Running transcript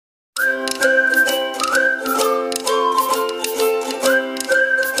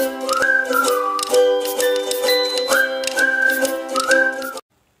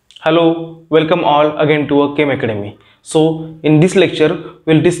Hello, welcome all again to a Chem Academy. So in this lecture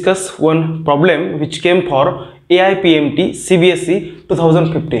we'll discuss one problem which came for AIPMT CBSE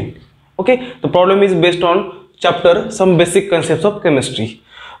 2015. Okay, the problem is based on chapter Some Basic Concepts of Chemistry.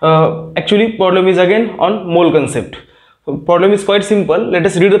 Actually problem is again on mole concept. Problem is quite simple. Let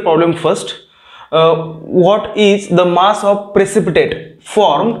us read the problem first. What is the mass of precipitate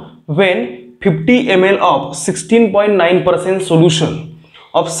formed when 50 ml of 16.9% solution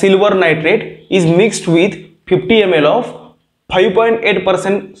of silver nitrate is mixed with 50 ml of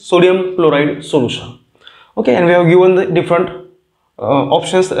 5.8% sodium chloride solution? Okay, and we have given the different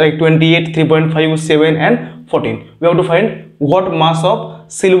options like 28, 3.5, 7 and 14. We have to find what mass of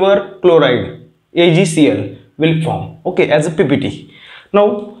silver chloride AgCl will form, okay, as a PPT.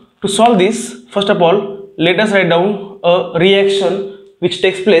 Now to solve this, first of all let us write down a reaction which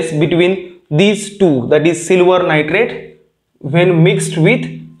takes place between these two, that is silver nitrate when mixed with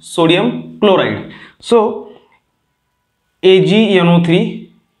sodium chloride. So AgNO3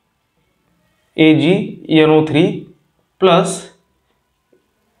 plus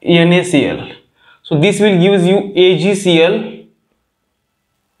NaCl. So this will give you AgCl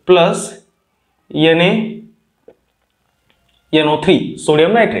plus NaNO3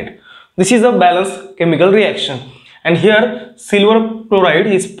 sodium nitrate. This is a balanced chemical reaction, and here silver chloride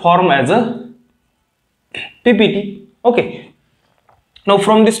is formed as a PPT. Okay. Now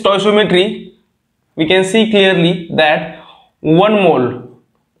from this stoichiometry we can see clearly that 1 mole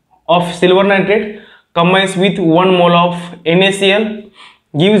of silver nitrate combines with 1 mole of NaCl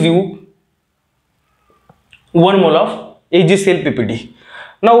gives you 1 mole of AgCl PPT.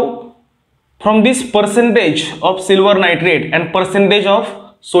 Now from this percentage of silver nitrate and percentage of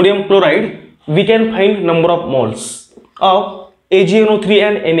sodium chloride we can find number of moles of AgNO3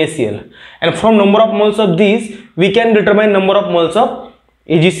 and NaCl, and from number of moles of these we can determine number of moles of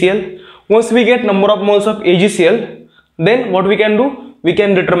AgCl. Once we get number of moles of AgCl, then what we can do? We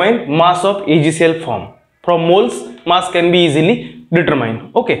can determine mass of AgCl form. From moles, mass can be easily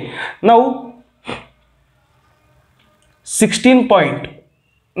determined. Okay. Now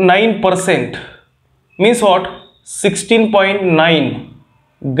 16.9% means what? 16.9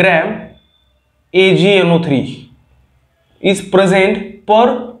 gram AgNO3 is present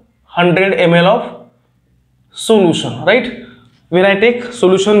per 100 ml of solution, right? When I take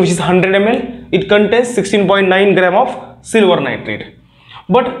solution which is 100 ml, it contains 16.9 gram of silver nitrate.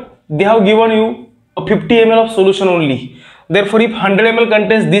 But they have given you a 50 ml of solution only. Therefore, if 100 ml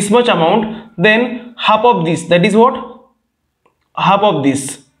contains this much amount, then half of this, that is what? Half of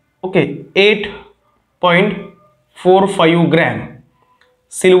this, okay, 8.45 gram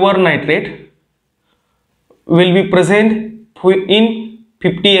silver nitrate will be present in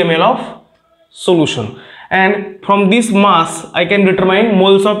 50 ml of solution. And from this mass I can determine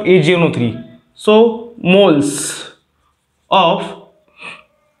moles of AgNO3. So moles of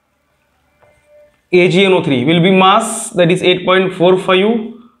AgNO3 will be mass, that is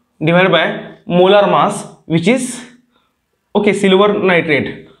 8.45 divided by molar mass, which is, okay, silver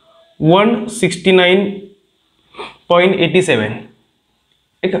nitrate 169.87,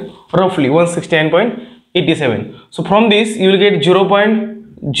 okay, roughly 169.87. so from this you will get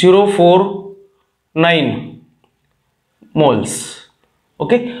 0.049 moles.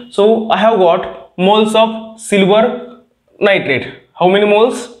 Okay, so I have got moles of silver nitrate. How many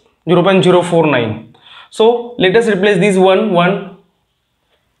moles? 0.049. so let us replace this 1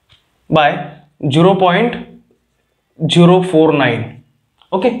 by 0.049.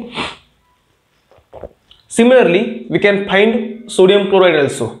 okay, similarly we can find sodium chloride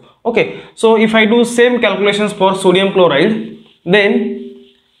also. Okay, so if I do same calculations for sodium chloride, then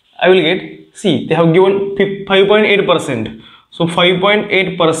I will get, see, they have given 5.8%. so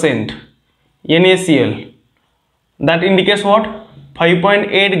 5.8% NaCl, that indicates what?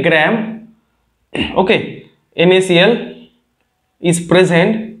 5.8 gram, okay, NaCl is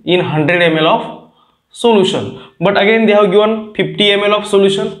present in 100 ml of solution. But again they have given 50 ml of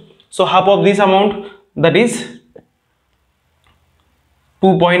solution, so half of this amount, that is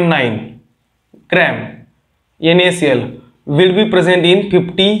 2.9 gram NaCl will be present in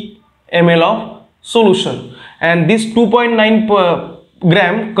 50 ml of solution, and this 2.9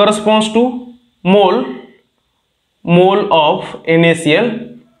 gram corresponds to mole of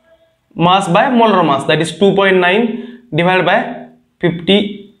NaCl mass by molar mass, that is 2.9 divided by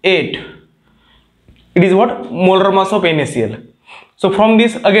 58. It is what? Molar mass of NaCl. So from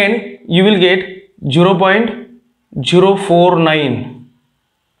this again you will get 0.049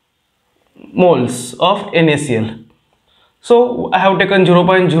 moles of NaCl. So I have taken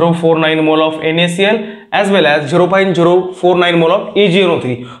 0.049 mole of NaCl as well as 0.049 mole of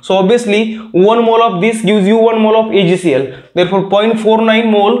AgNO3. So obviously 1 mole of this gives you 1 mole of AgCl. Therefore 0.49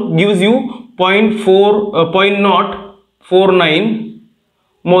 mole gives you 0.49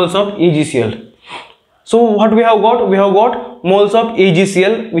 moles of AgCl. So what we have got? We have got moles of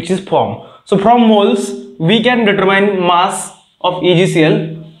AgCl which is formed. So from moles we can determine mass of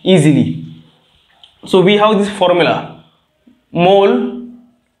AgCl easily. So we have this formula. Mole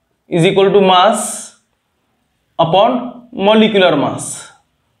is equal to mass upon molecular mass.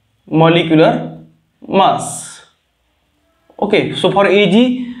 Okay, so for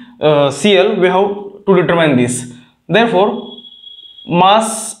AgCl we have to determine this. Therefore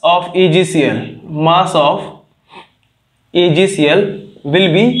mass of AgCl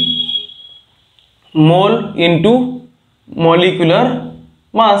will be mole into molecular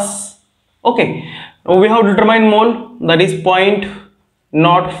mass. Okay, now we have determined mole, that is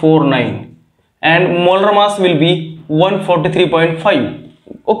 0.049, and molar mass will be 143.5.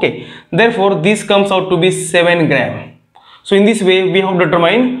 okay, therefore this comes out to be 7 gram. So in this way we have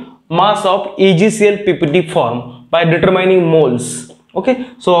determined mass of AgCl PPT form by determining moles. Okay,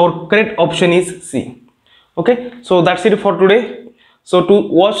 so our correct option is C. Okay, so that's it for today. So to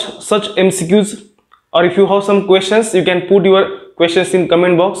watch such MCQs, or if you have some questions, you can put your questions in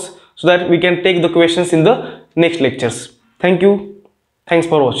comment box so that we can take the questions in the next lectures. Thank you. Thanks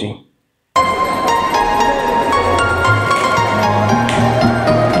for watching.